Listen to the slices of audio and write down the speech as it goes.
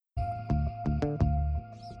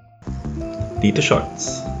Tito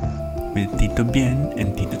Shorts. With Tito Bien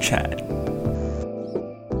and Tito Chad.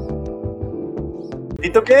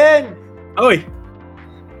 Tito Ken! Oy!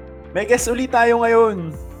 May guest ulit tayo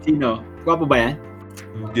ngayon. Sino? Gwapo ba yan?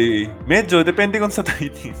 Hindi. Medyo, depende kung sa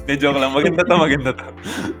title. Joke lang. Maganda to.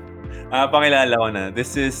 Pakilala ko na.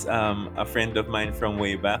 This is a friend of mine from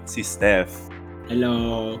way back, si Steph.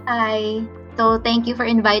 Hello. Hi. So, thank you for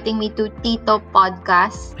inviting me to Tito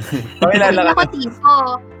Podcast. Pakilala ka Ako, Tito.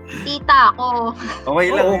 Tita ako. Okay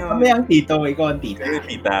lang Oo, yun. kami ang tito. Ikaw ang tita. Kayo,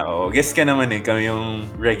 tita. Oo. Guess ka naman eh. Kami yung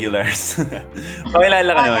regulars.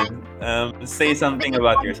 Pakilala ka naman. Say something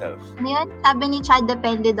about yourself. Ano yun? Sabi ni Chad,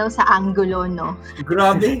 depende daw sa angulo, no?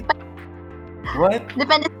 Grabe. What?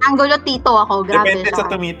 Depende sa angulo, Tito ako. Grabe Depende sa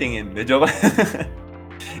lang. tumitingin. Joke.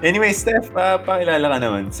 Anyway, Steph, pakilala ka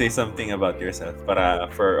naman. Say something about yourself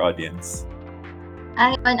para for our audience.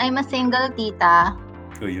 Ayun, I'm a single tita.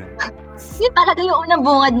 So, yun. Yun talaga yung unang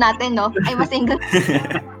bungad natin, no? I'm a single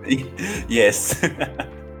Yes.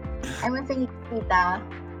 I'm a single tita.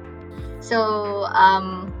 So,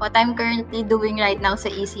 what I'm currently doing right now sa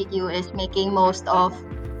ECQ is making most of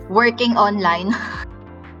working online.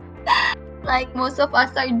 Like most of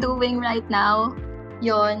us are doing right now.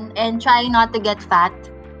 Yun. And trying not to get fat.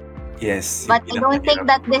 Yes. But I don't think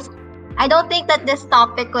that this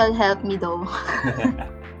topic will help me though.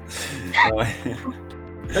 Okay.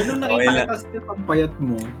 Pero nung Okay nakita lang. ka kasi ang payat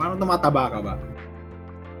mo, parang tumataba ka ba?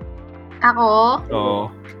 Ako, Oo.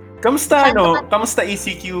 Kamusta Kamusta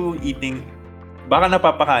ECQ eating? Baka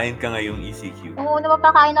napapakain ka ngayong ECQ. oo,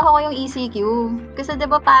 napapakain ako ngayong ECQ. Kasi 'di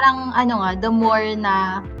ba parang the more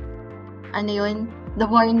na the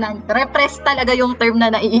more na repress talaga yung term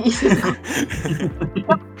na naiisip ko.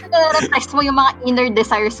 Repress mo yung mga inner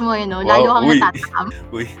desires mo, lalo kang Wow, uy. natatakam.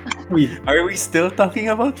 Uy, Uy, are we still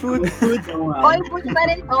talking about food? good. Oo nga. Oy, food pa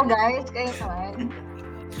rin to, guys. Kayo naman.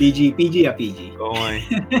 PG. Oo nga.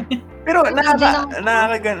 Pero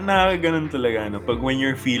nakakaganon talaga, pag when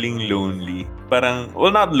you're feeling lonely, parang,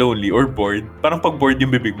 well, not lonely or bored, parang pag bored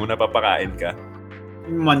yung bibig mo, napapakain ka.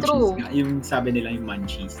 Yung munchies True. nga. Yung sabi nila yung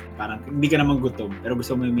munchies. Parang hindi ka naman gutom, pero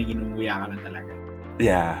gusto mo yung may ginunguya ka lang talaga.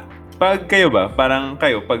 Yeah. Pag kayo ba, parang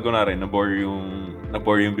kayo, pag kunwari, nabore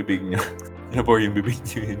yung bibig niyo. Nabore yung bibig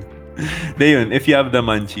niyo yun. Yun, if you have the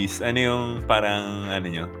munchies, ano yung parang,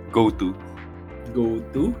 go-to? Go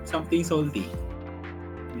to something salty.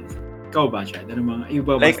 Yes. Ikaw ba, Chad? Ano mga,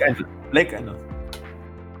 iba ba? Like ano?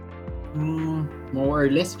 More or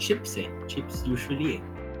less chips eh. Chips usually eh.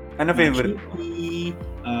 Ano favorite? Chippy,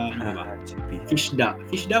 ano ba? Chippy. Fish da.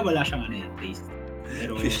 Fish da, wala siyang taste.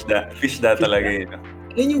 Pero, Fish da talaga yun.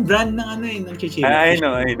 yun yung brand ng ng chichiri. I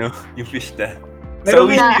know. Yung fish da.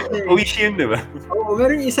 Meron Sa isa- Oishi yun, di ba? Oo,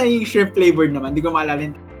 meron isa yung shrimp flavored naman. Hindi ko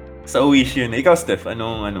maalala yung Sa Oishi yun. Ikaw, Steph,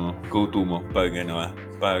 anong go-to mo pag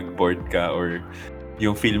pag bored ka or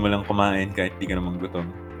yung feel mo lang kumain kahit di ka naman gutom?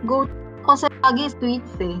 Go ko sa lagi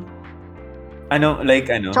sweets eh.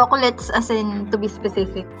 Chocolates as in to be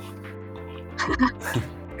specific.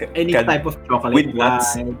 any type of chocolate. With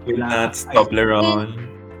nuts, Toblerone.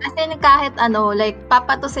 As in kahit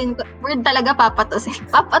papatusin ko, weird talaga papatusin.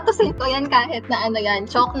 Papatusin ko yan kahit na yan,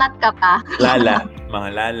 choknut ka pa. Lala. Mga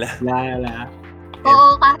lala. Lala.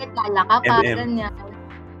 Oo, kahit lala ka pa, M&M. ganyan.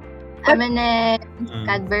 M&M, Mm.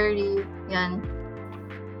 Cadbury, yan.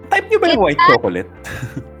 Type nyo ba yung white KitKat. chocolate?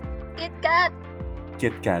 KitKat.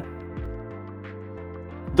 KitKat.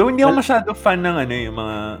 Though hindi ako masyado fan ng yung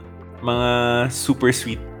mga super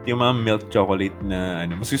sweet, yung mga milk chocolate na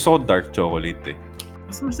mas gusto ko dark chocolate eh.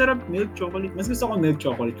 Mas masarap milk chocolate. Mas gusto ko milk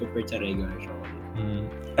chocolate compared sa regular chocolate.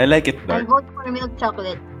 I like it I dark. vote for milk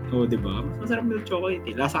chocolate. Oo, di ba? Mas masarap milk chocolate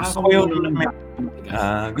eh. Lasa Gusto ka ko yung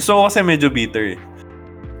gusto ko kasi medyo bitter eh.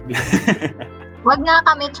 Wag nga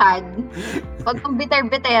kami, Chad. Wag kang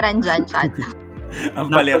bitter-bitteran dyan, Chad. Ang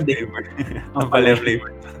palya flavor. Ang palya flavor.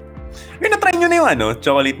 Ay, na-try nyo na yung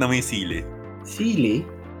chocolate na may sili. Sili?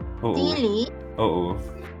 Oo. Sili? Oo.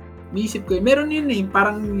 Naisip ko meron yun eh.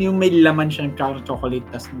 Parang yung may laman siyang chocolate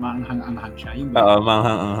tas maanghang-anghang siya. Yung Oo,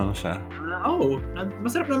 manghang-anghang siya. Oo.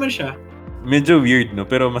 Masarap naman siya. Medyo weird, no?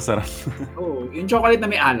 Pero masarap. Oo. Yung chocolate na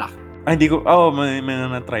may alak. Hindi ko, may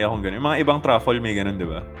na-try akong ganun. Yung mga ibang truffle may ganun, di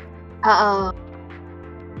ba? Oo.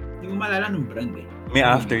 Hindi ko maalala nung brand eh. May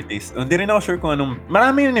aftertaste. Hindi rin ako sure kung anong,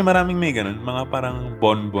 marami yun eh, maraming may ganun. Mga parang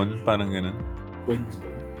bonbon, parang ganun. Bonbon.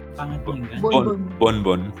 Pangat yung gan. Bonbon.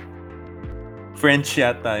 Bonbon. French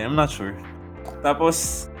yata, I'm not sure.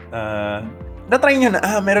 Tapos, na-try nyo na,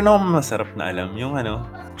 meron akong masarap na alam. Yung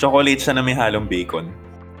chocolate siya na may halong bacon.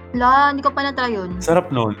 La, hindi ko pa na-try yun. Sarap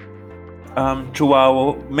nun.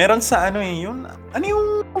 Chihuahua. Meron sa yun, yung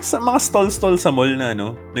sa mga stall sa mall na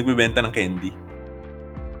nagbebenta ng candy.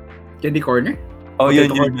 Candy corner? Oh, yun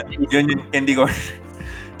Potato yung candy corner.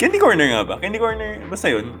 Candy corner nga ba? Candy corner, basta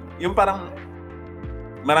yun. Yung parang,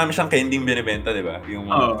 marami siyang candy binibenta, di ba? Yung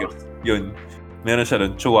yun. Meron siya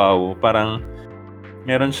doon, Chihuahua. Parang,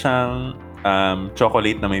 meron siyang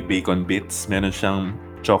chocolate na may bacon bits. Meron siyang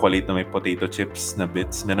chocolate na may potato chips na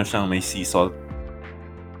bits. Meron siyang may sea salt.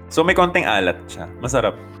 So, may konting alat siya.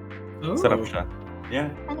 Masarap. Sarap siya. Yeah.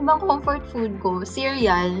 Ano bang comfort food ko?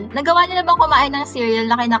 Cereal. Nagawa niyo na bang kumain ng cereal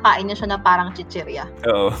na kinakain niyo siya na parang chichirya?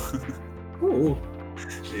 Oo. Oo.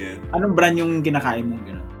 Yeah. Anong brand yung kinakain mo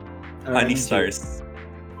gano'n? Honey Stars.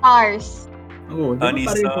 Stars. Oo, Honey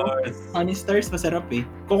pareho. Stars. Honey Stars, masarap eh.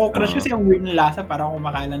 Coco Crush kasi ang weird na lasa, parang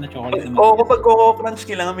kumakain lang na chocolate naman. Oo, kapag Coco Crunch,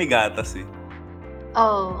 kailangan may gatas eh.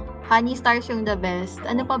 Oh, Honey Stars yung the best.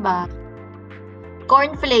 Ano pa ba?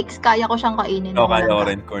 Cornflakes. Kaya ko siyang kainin. Oo, kaya ko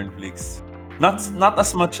rin cornflakes. Not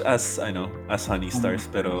as much as Honey Stars,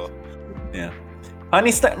 pero yeah.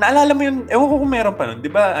 Honey Star, naalala mo yun, ewan ko kung meron pa nun,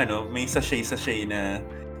 di ba may sachet na,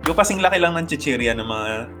 yung kasing laki lang ng chichirya ng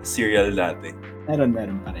mga cereal dati.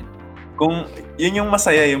 Meron pa rin. Kung yun yung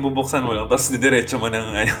masaya, yung bubuksan mo lang, tapos didiretso mo ng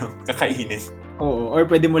kakainin. Oo, or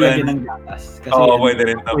pwede mo lagyan ng gatas. Oo, pwede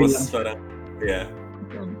rin. Tapos parang, yeah.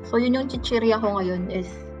 So yun yung chichirya ko ngayon is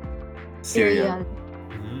cereal.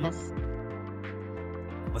 Yes.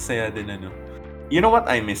 Masaya din You know what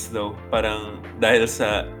I miss though? Parang dahil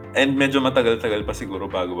sa, and medyo matagal-tagal pa siguro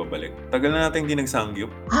bago babalik. Tagal na natin hindi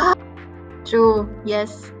nagsangyup. True.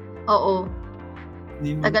 Yes. Oo.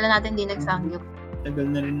 Hindi mo- Tagal na natin di nagsangyup. Tagal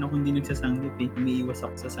na rin ako hindi nagsasanggip eh. Umiiwas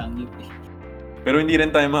ako sa sanggip eh. Pero hindi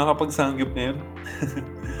rin tayo makakapagsangyup ngayon.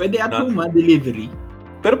 Pwede at home delivery.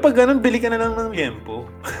 Pero pag ganun, bili ka na lang ng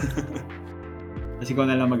liempo. Kasi ikaw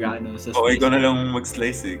na lang mag-ano sa O ikaw na lang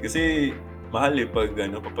mag-slice eh. Kasi mahal eh pag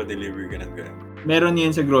papadeliver ka ng ganun. Meron yun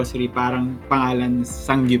sa grocery, parang pangalan,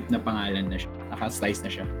 sanggip na pangalan na siya. Naka-slice na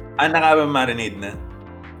siya. Naka-marinade na?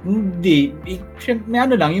 Hindi. May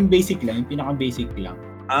ano lang, yung basic lang, yung pinaka-basic lang.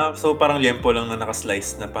 So parang liempo lang na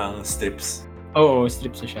naka-slice na pang strips. Oo,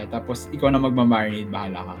 strips na siya. Tapos ikaw na magmamarinate,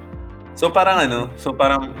 bahala ka. So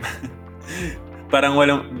parang parang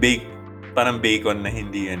walang parang bacon na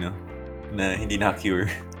hindi na hindi na-cure.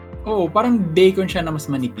 Oo, parang bacon siya na mas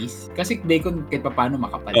manipis. Kasi bacon kahit pa paano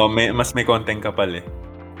makapal. Oh, mas may konting kapal eh.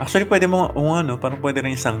 Actually, pwede mo parang pwede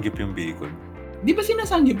rin sanggip yung bacon. Di ba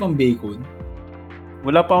sinasanggip ang bacon?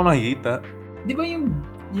 Wala pa akong nakikita. Di ba yung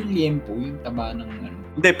liempo, yung taba ng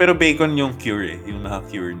Hindi, pero bacon yung cure eh. Yung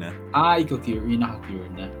naka-cure na. Iko-cure, yung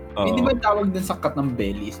naka-cure na. Oo. Di ba tawag dun sa cut ng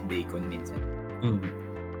belly is bacon minsan?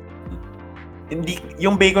 Hindi,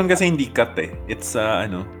 yung bacon kasi hindi cut eh. It's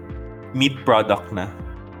meat product na.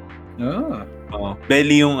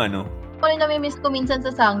 Belly yung Ako rin nami-miss ko minsan sa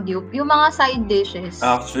sangyup, yung mga side dishes.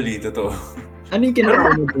 Actually, totoo. Ano yung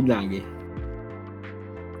kinakain mo doon lagi?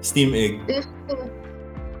 Steam egg.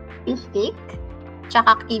 Fish cake,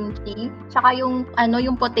 tsaka kimchi, tsaka yung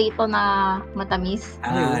potato na matamis.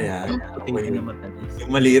 Yeah. Potato na matamis. Yung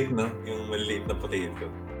maliit, no? Yung maliit na potato.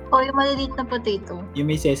 O yung maliliit na potato. Yung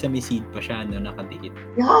may sesame seed pa siya, nakadikit.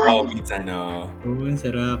 Yun! Pizza, no? Oo, ang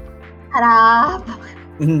sarap. Harap!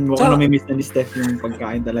 Mukhang namimiss na ni Steph yung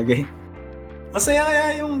pagkain talaga eh. Masaya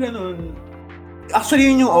kaya yung ganun.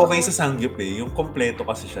 Actually, yun yung okay sa sangyup eh. Yung kompleto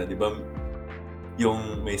kasi siya, di ba?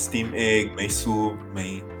 Yung may steam egg, may soup,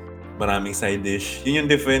 may maraming side dish. Yun yung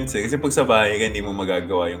difference eh. Kasi pag sa bahay ka, hindi mo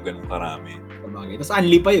magagawa yung ganun karami. Sabagay. Tapos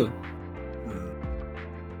unli pa yun.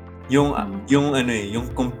 Yung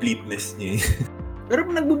completeness niya eh. Pero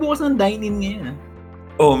nagbubukas ng dine-in ngayon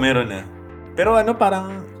Oo, meron na. Pero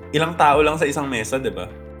parang ilang tao lang sa isang mesa, di ba?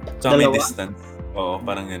 So may distance. Oo,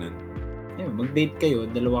 parang ganun. Mag-date kayo,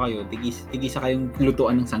 dalawa kayo, tigisa kayong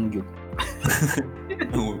lutuan ng sangyup.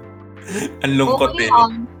 Ang lungkot Okay eh.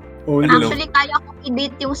 lang. Oh, Actually, kaya ko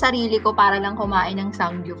i-date yung sarili ko para lang kumain ng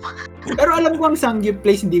sangyup. Pero alam ko ang sangyup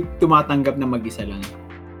place hindi tumatanggap na mag-isa lang.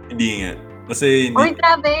 Hindi nga. Kasi hindi. Uy,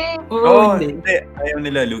 grabe! Oo, hindi. Ayaw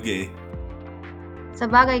nila lugi eh.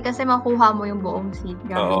 Sa bagay, kasi makuha mo yung buong seat.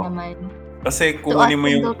 Grabe Oo. naman. Kasi kukunin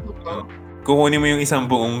mo yung isang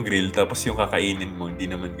buong grill tapos yung kakainin mo, hindi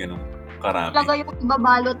naman ganun karami. Talaga yung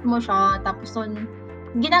ibabalot mo siya, tapos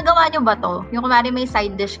ginagawa nyo ba to? Yung kunwari may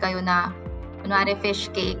side dish kayo na, kunwari fish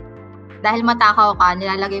cake, dahil matakaw ka,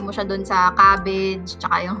 nilalagay mo siya dun sa cabbage,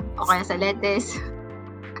 tsaka o kaya sa lettuce.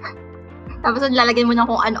 Tapos nilalagay mo na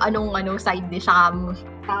kung ano-anong side dish, saka mo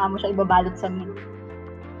siya ibabalot sa meat.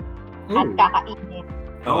 At kakainin.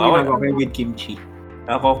 Ako ginagawa ko with kimchi.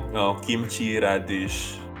 Ako, kimchi,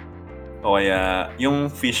 radish, o kaya yung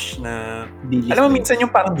fish na, Dilis alam mo minsan yung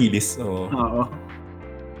parang dilis. Oo.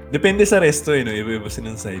 Depende sa resto no? Iba-iba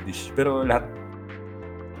silang side dish. Pero lahat,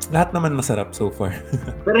 Lahat naman masarap so far.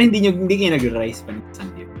 Pero hindi kayo nag-rice pa ng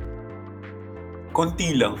sanggip.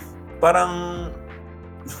 Konti lang. Parang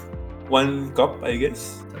 1 cup, I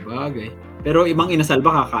guess. Sabagay. Pero ibang inasal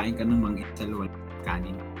ba kakain ka ng mang inasal wala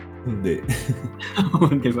kanin? Hindi.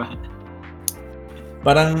 Di ba?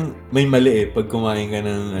 Parang may mali pag kumain ka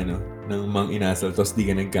ng mang inasal tapos di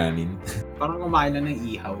ka nagkanin. Parang kumain na ng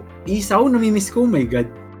ihaw. Isaw, namimiss ko, oh my God.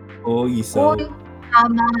 Oo, isaw. Uy,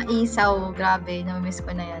 tama, isaw. Grabe, namimiss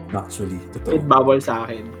ko na yan. Actually, It totoo. bawal sa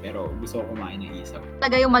akin, pero gusto ko kumain ng isaw.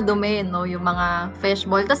 Talaga yung madumi, no? Yung mga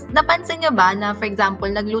fishball. Tapos napansin nyo ba na, for example,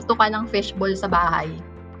 nagluto ka ng fishball sa bahay?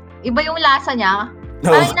 Iba yung lasa niya.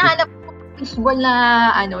 Parang hinahanap ko fishball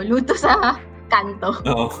na luto sa kanto.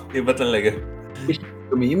 Oo, iba talaga.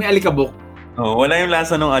 May alikabok. Oo, wala yung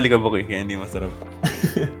lasa ng alikabok kaya hindi masarap.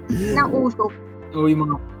 Ng usok. O yung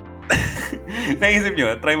mga Naisip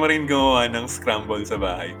nyo, try mo rin gumawa ng scramble sa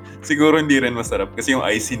bahay. Siguro hindi rin masarap kasi yung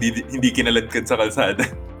ice hindi kinaladkad sa kalsada.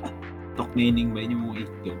 toknening ba yun yung mga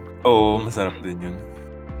itlog. Oo, masarap din yun.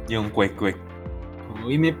 Yung kwek-kwek. O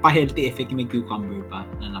yung may pa-healthy effect, may cucumber pa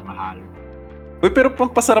na nakahalo. Uy, pero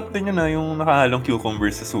pampasarap din yun yung nakahalong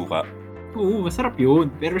cucumber sa suka. Oo, masarap yun.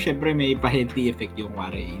 Pero syempre may pa-healthy effect yung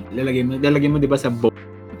kare. Lalagay mo 'di ba sa bowl.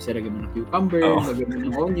 Lalagay mo ng cucumber, Oo. lalagay mo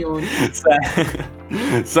ng onion.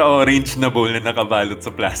 sa orange na bowl na nakabalot sa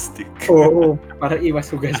plastic. Oo, para iwas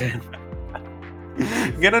hugasan.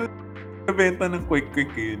 Ganon nabenta ng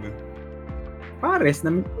kwek-kwek no? Pares,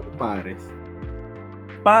 na pares.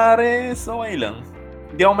 Pares, okay lang.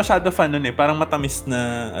 Hindi ako masyado fan nun parang matamis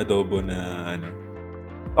na adobo na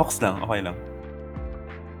ox lang, okay lang.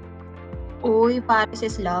 Uy, Paris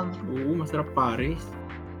is love. Oo, masarap pares.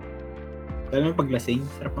 Lalo pag lasing,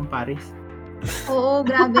 sarap ang pares. Oo,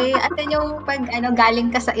 grabe. At yun yung pag galing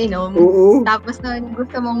ka sa inom. Oo. Tapos nun,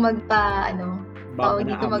 gusto mong Baka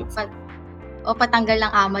dito na patanggal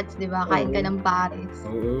ng amats, di ba? Kain ka Oo. ng Paris.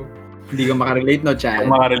 Oo. Hindi ka makarelate, no, Chan?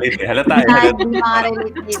 Kung makarelate halata Ay, hindi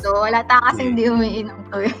makarelate dito. Wala ta kasi hindi umiinom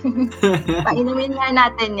to eh. Painumin nga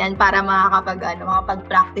natin yan para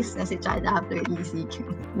makapag-practice na si Chad after ECQ.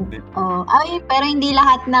 Oh, pero hindi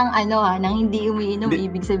lahat ng nang hindi umiinom,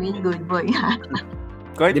 ibig sabihin good boy.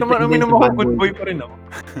 Kahit naman Depende uminom sa ako, bad good boy. boy pa rin ako.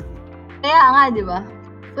 Kaya nga, di ba?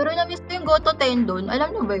 Pero na-miss ko yung Goto Tendon. Alam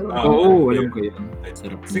niyo ba yun? Ah, Oo, okay. alam ko yun.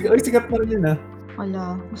 Sarap. Sikat na rin yun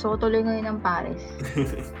Wala. Gusto ko tuloy ngayon ng Paris.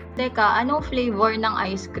 Teka, anong flavor ng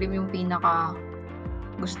ice cream yung pinaka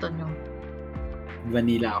gusto nyo?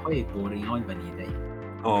 Vanilla ako boring ako yung vanilla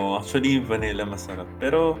Oh, actually, vanilla masarap.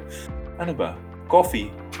 Pero,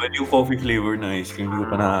 coffee. But yung coffee flavor ng ice cream, hindi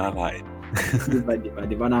ko pa nakakain.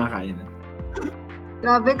 Di ba nakakain na?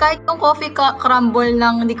 Grabe, kahit yung coffee crumble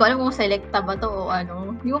lang, hindi ko alam kung selecta ba to o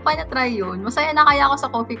hindi mo pa na-try yun. Masaya na kaya ako sa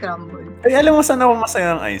coffee crumble. Ay, alam mo saan ako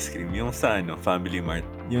masaya ng ice cream? Yung sa Family Mart.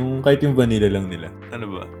 Yung kahit yung vanilla lang nila.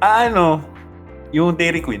 Ano ba? Yung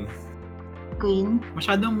Dairy Queen. Queen?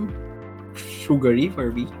 Masyadong sugary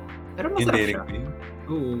for me. Pero Yung masarap Dairy siya. Queen.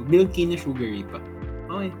 Oo, milky na sugary pa.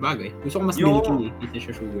 Okay, bagay. Gusto ko mas Yung- milky hindi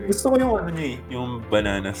siya sugary. Gusto ko yung yung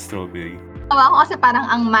banana strawberry. Tawa ako kasi parang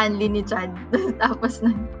ang manly ni Chad. Tapos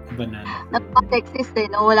Banana. napaka-sexist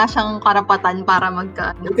no? Wala siyang karapatan para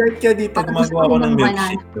magka... Kahit kaya dito, Parang gumagawa ko gusto ng ko ng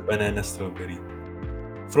milkshake na banana strawberry.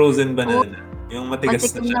 Frozen banana. Yung matigas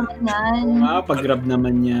na Matikim siya. naman yan. Pag-grab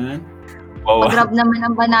naman yan. Wow. Pag-grab naman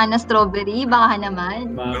ng banana strawberry, baka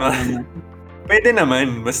naman. Baka naman. Pwede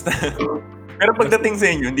naman, basta. Pero pagdating sa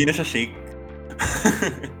inyo, hindi na siya shake.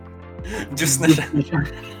 Juice na siya.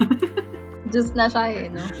 Juice na siya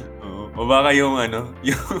no? Oo. O baka yung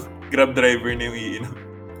yung grab driver na yung iinom.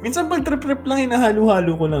 Minsan pag trip-trip lang,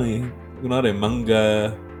 hinahalo-halo ko lang Kunwari,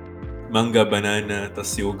 mangga, banana,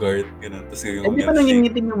 tas yogurt, gano'n. Tas yung Hindi pa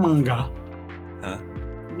nangingitim yung mangga. Ha?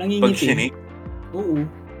 Pag Nangingitim. shinake? Oo.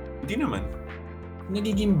 Hindi naman.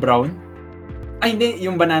 Nagiging brown. Ay, hindi.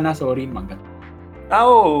 Yung banana, sorry. Mangga.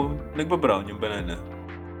 Oo. Nagba-brown yung banana.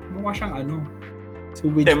 Mukha siyang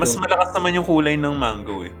sewage. Hindi, mas malakas naman yung kulay ng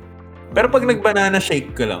mango Pero pag nag-banana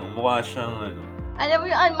shake ka lang, mukha siyang Alam mo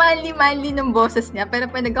yung manly-manly ng boses niya, pero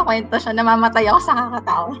pag nagkakwento siya, namamatay ako sa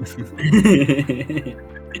kakatawa.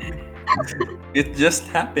 It just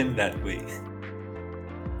happened that way.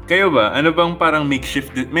 Kayo ba? Ano bang parang may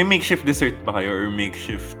makeshift dessert ba kayo or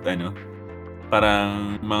makeshift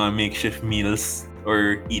parang mga makeshift meals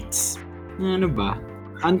or eats? Ano ba?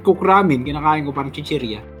 Uncooked ramen. Kinakain ko parang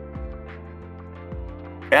chichirya.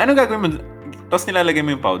 Ano gagawin mo? Tapos nilalagay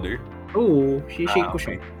mo yung powder? Oo. Shake ko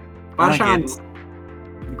siya. Okay. Parang siyang gets.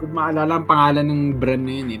 hindi ko maalala ang pangalan ng brand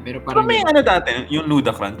na yun Pero Pero parang may dati, yung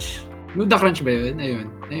Nuda Crunch. Nuda Crunch ba yun? Ayun.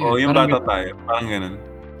 O yung parang bata tayo. Parang ganun.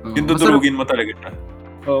 Oo, Yung dudurugin mo talaga siya.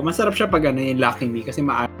 Oh, masarap siya pag ano yung Lucky Me kasi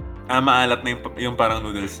Maalat na yung parang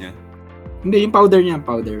noodles niya. Hindi, yung powder niya,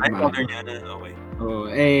 powder. Ay, maalat. powder niya na. Okay. Oh,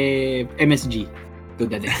 MSG to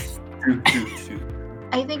the death. Shoot.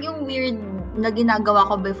 I think yung weird na ginagawa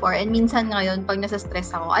ko before and minsan ngayon pag nasa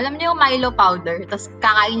stress ako, alam niyo yung Milo powder, tapos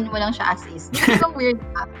kakainin mo lang siya as is. Yung weird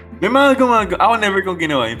pa. May mga gumagawa. Ako never kong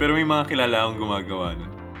ginawa yun, pero may mga kilala akong gumagawa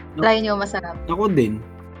nun. Try niyo, masarap. Ako din.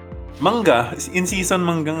 Mangga. In season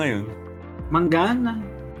mangga ngayon. Mangga na.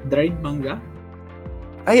 Dried mangga.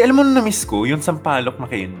 Ay, alam mo na na-miss ko, yung sampalok na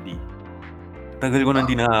candy. Tagal ko na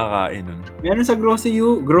hindi nakakain nun. Meron sa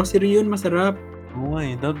grocery yun, masarap. Oo nga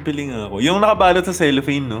eh, dapat bili nga ako. Yung nakabalot sa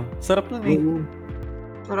cellophane, no? Sarap nun eh. Oo.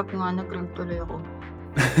 Sarap nga, nag-grab tuloy ako.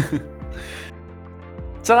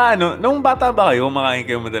 Tsaka ano, nung bata ba kayo, kumakain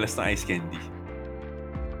kayo madalas ng ice candy?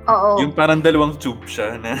 Oo. Yung parang dalawang tube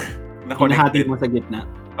siya na Hinahati connected. mo sa gitna.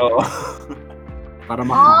 Oo. Para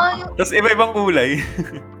yung Tapos iba-ibang kulay.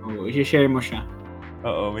 Oo, i-share mo siya.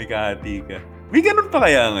 Oo, may kahati ka. May ganun pa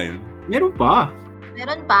kaya ngayon? Meron pa.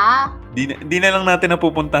 meron pa. Di na lang natin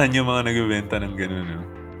napupuntahan yung mga nagbebenta ng ganun, no?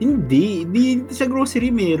 Hindi. Di sa grocery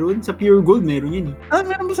meron. Sa Pure Gold meron yun eh.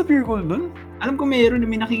 Meron ba sa Pure Gold nun? Alam ko meron.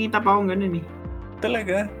 May nakikita pa akong ganun eh.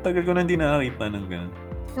 Talaga? Tagal ko na hindi nakakita ng ganun.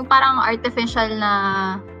 Yung parang artificial na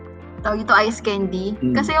tawag ito ice candy.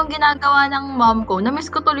 Mm. Kasi yung ginagawa ng mom ko, na-miss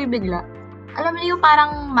ko tuloy bigla. Alam niyo yung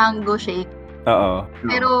parang mango shake. Oo.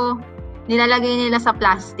 Pero nilalagay nila sa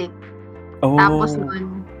plastic. Oh, Tapos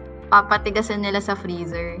nun, papatigasin nila sa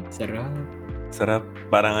freezer. Sarap. sarap.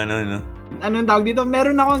 Parang ano, no? Anong tawag dito?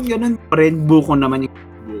 Meron akong ganun. Red buko naman yung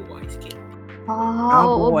buko ice cream. Oo,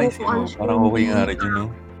 buko buko ice cream. ice Parang okay nga rin yun, no?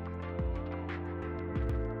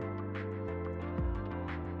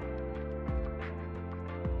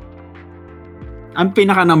 Ang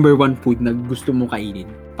pinaka number one food na gusto mo kainin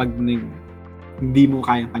pag hindi mo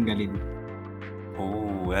kayang tanggalin.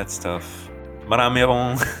 Oh, that's tough. Marami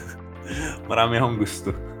akong marami akong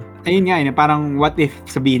gusto. Ayun nga, parang what if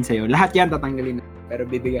sabihin sa'yo, lahat yan tatanggalin na, pero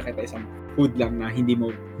bibigyan kita isang food lang na hindi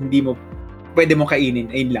mo pwede mo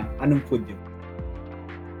kainin. Ayun lang. Anong food yun?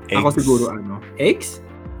 Ako Eggs. siguro eggs?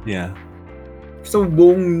 Yeah. So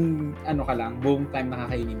buong buong time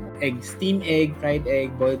nakakainin mo. Egg, steam egg, fried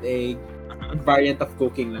egg, boiled egg, variant of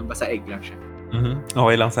cooking lang, basta egg lang siya.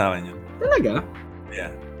 Okay lang sa akin yun. Talaga?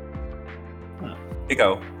 Yeah. Ah.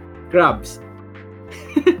 Ikaw? Crabs.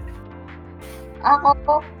 Ako,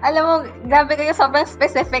 alam mo, grabe kayo, sobrang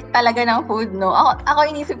specific talaga ng food, no? Ako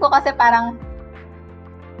inisip ko kasi parang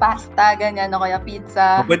pasta, ganyan, o kaya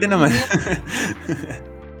pizza. Pwede naman.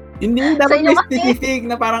 Hindi, Sa dapat inyo may kasi- specific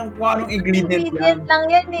na parang kung anong ingredient lang. lang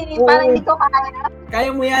yan eh. Oo. Parang hindi ko kaya. Kaya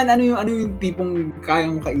mo yan, ano yung tipong kaya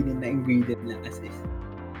mo kainin na ingredient lang as is?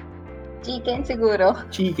 Chicken siguro.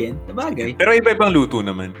 Chicken? Sabagay. Pero iba-ibang luto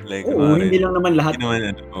naman. Like, Oo, kunwari, hindi lang naman lahat Hindi naman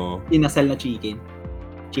ano. Oo. inasal na chicken.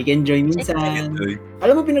 Chicken joy minsan. Enjoy.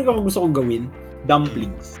 Alam mo, gusto kong gawin?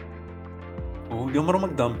 Dumplings. Oo, di ako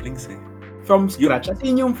marunong mag-dumplings eh. From scratch. As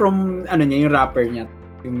in yung from, yung wrapper niya.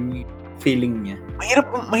 Yung feeling niya.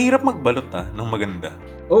 Mahirap magbalot ng maganda.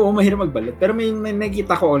 Oo, mahirap magbalot. Pero may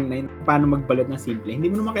nakita ko online paano magbalot ng simple.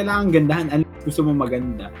 Hindi mo naman kailangan gandahan. Gusto mo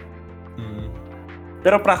maganda.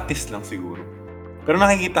 Pero practice lang siguro. Pero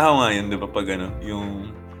nakikita ko nga yun, di ba, pag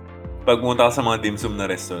pag pumunta ka sa mga dim sum na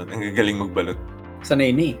restaurant, ang gagaling magbalot. Sanay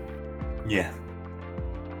na eh. Yeah.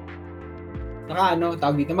 Saka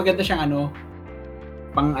tawag dito, maganda siyang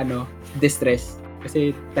pang distress.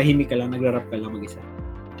 Kasi tahimik ka lang, nagra-rap ka lang mag-isa.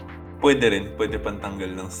 Pwede rin. Pwede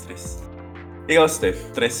pantanggal ng stress. Ikaw, Steph,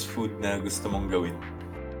 stress food na gusto mong gawin.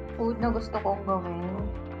 Food na gusto kong gawin.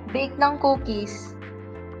 Bake ng cookies.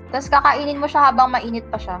 Tapos kakainin mo siya habang mainit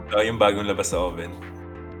pa siya. Yung bagong labas sa oven.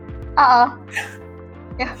 Oo.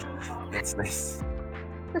 That's nice.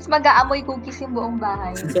 Tapos mag-aamoy cookies yung buong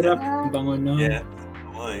bahay. Ang sarap, Ah, bango no. Yeah.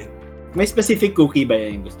 Okay. May specific cookie ba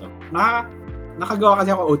yan yung gusto? Nakagawa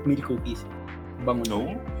kasi ako oatmeal cookies. Bango No?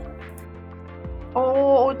 no.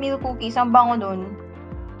 Oo, oatmeal cookies. Ang bango dun.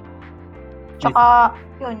 Tsaka,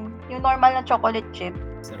 yung normal na chocolate chip.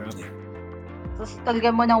 Sarap. Tapos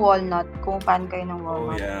talagyan mo ng walnut kung fan kayo ng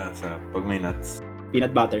Oh, walnut. yeah. Pag may nuts.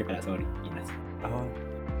 Peanut butter pala, sorry. Peanuts.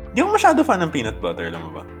 Di ako masyado fan ng peanut butter, alam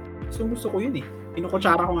mo ba? Gusto ko yun eh.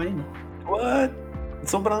 Pinukutsara ko nga yun eh. What?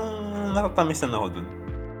 Sobrang natatamisan ako dun.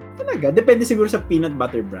 Talaga, depende siguro sa peanut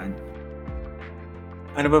butter brand.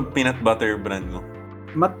 Ano ba peanut butter brand mo?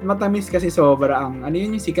 Matamis kasi sobra ang,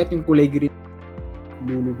 yun yung sikat, yung kulay green.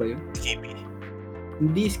 Lulu ba yun? Skippy.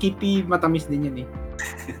 Hindi, Skippy, matamis din yun eh.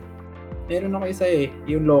 Meron ako isa eh,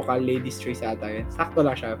 yung local Ladies Choice ata yun. Sakto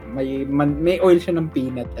lang siya. May oil siya ng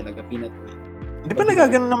peanut talaga, peanut oil. Di ba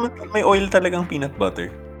nagagano naman may oil talagang peanut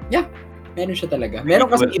butter? Meron siya talaga. Meron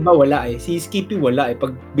kasi iba wala eh. Si Skippy wala eh.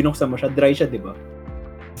 Pag binuksan mo siya, dry siya, di ba?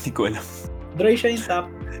 Hindi ko alam. Dry siya yung top.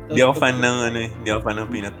 Hindi ako fan ng hindi ako fan ng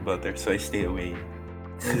peanut butter, so I stay away.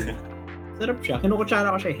 Sarap siya.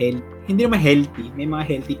 Kinukutsara ko siya healthy. Hindi naman healthy. May mga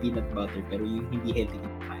healthy peanut butter, pero yung hindi healthy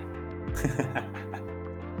kinakain.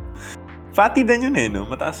 Fatty din yun eh, no?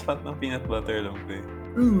 Mataas fat ng peanut butter lang ko eh.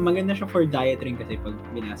 Maganda siya for diet rin kasi pag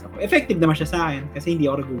binasa ko. Effective naman siya sa akin kasi hindi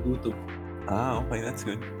ako nagugutom. Okay, that's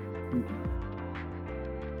good.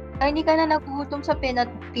 Ay, hindi ka na nagugutom sa peanut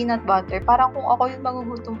butter. Parang kung ako yung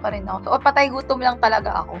magugutom pa rin ako. O patay gutom lang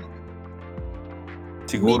talaga ako.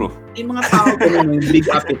 Siguro. May mga tao ko naman yung big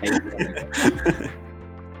appetite.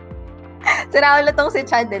 Sinaula tong si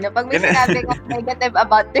Chad din. Pag may sinabi ka negative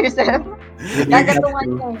about yourself,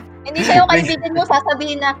 gagatungan mo. Hindi siya yung kaibigan mo,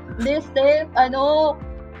 sasabihin na, this Steph,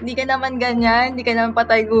 hindi ka naman ganyan, hindi ka naman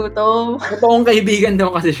patay gutom. Totoong kaibigan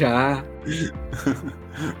daw kasi siya.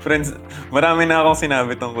 Friends, marami na akong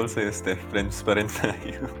sinabi tungkol sa'yo, Steph. Friends pa rin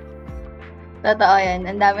tayo. Totoo yan.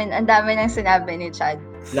 Ang dami nang sinabi ni Chad.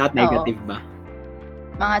 Lahat negative ba?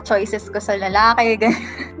 Mga choices ko sa lalaki, ganyan.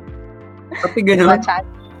 Pati ganun. Chad.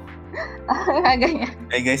 Ganyan.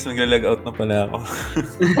 Hey guys, magla-log out na pala ako.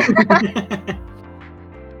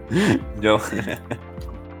 Joke.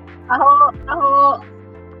 Taho.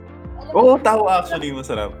 Oo, taho actually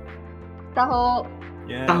masarap. Taho.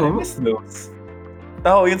 Yeah, Taho? I miss those.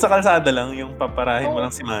 Taho, yun sa kalsada lang, yung paparahin mo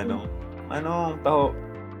lang si Manong. Taho.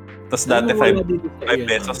 Tapos dati 5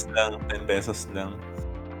 pesos lang, 10 pesos lang.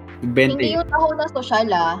 20. Hindi yung taho na social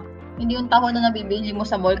Hindi yung taho na nabibili mo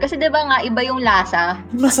sa mall. Kasi diba nga, iba yung lasa.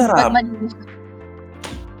 Masarap. Pag malinis.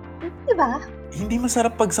 Diba? Hindi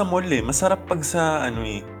masarap pag sa mall eh. Masarap pag sa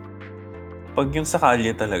pag yung sa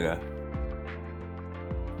kalye talaga.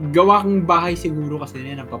 Gawa kong bahay siguro kasi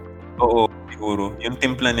na Oo, siguro. Yung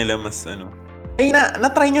timpla nila mas Ay,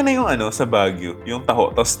 na-try nyo na yung sa Baguio. Yung taho,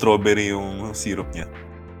 tapos strawberry yung syrup niya.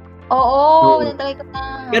 Oo, natry ko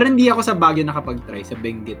na. Pero hindi ako sa Baguio nakapag-try, sa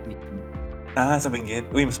Benguet mismo. Sa Benguet.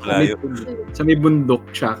 Uy, mas malayo. Sa may bundok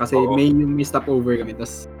siya kasi Oo. may stopover kami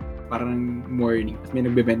tapos parang morning tapos may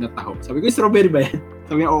nagbe-benta ng taho. Sabi ko, strawberry ba yan?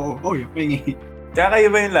 Sabi niya, oo, yung pingi.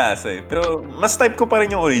 Kakaiba yung lasa eh. Pero mas type ko pa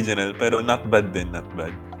rin yung original. Pero not bad din, not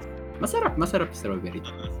bad. Masarap strawberry.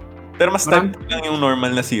 Pero mas type ko lang yung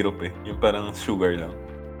normal na syrup eh. Yung parang sugar lang.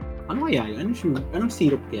 Ano kaya yun? Anong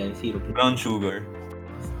syrup kaya? Syrup. Brown sugar.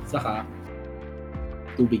 Saka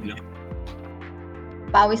tubig lang.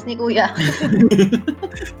 Pawis ni Kuya.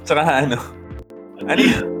 Tsaka ano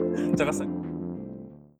yun? Tsaka sa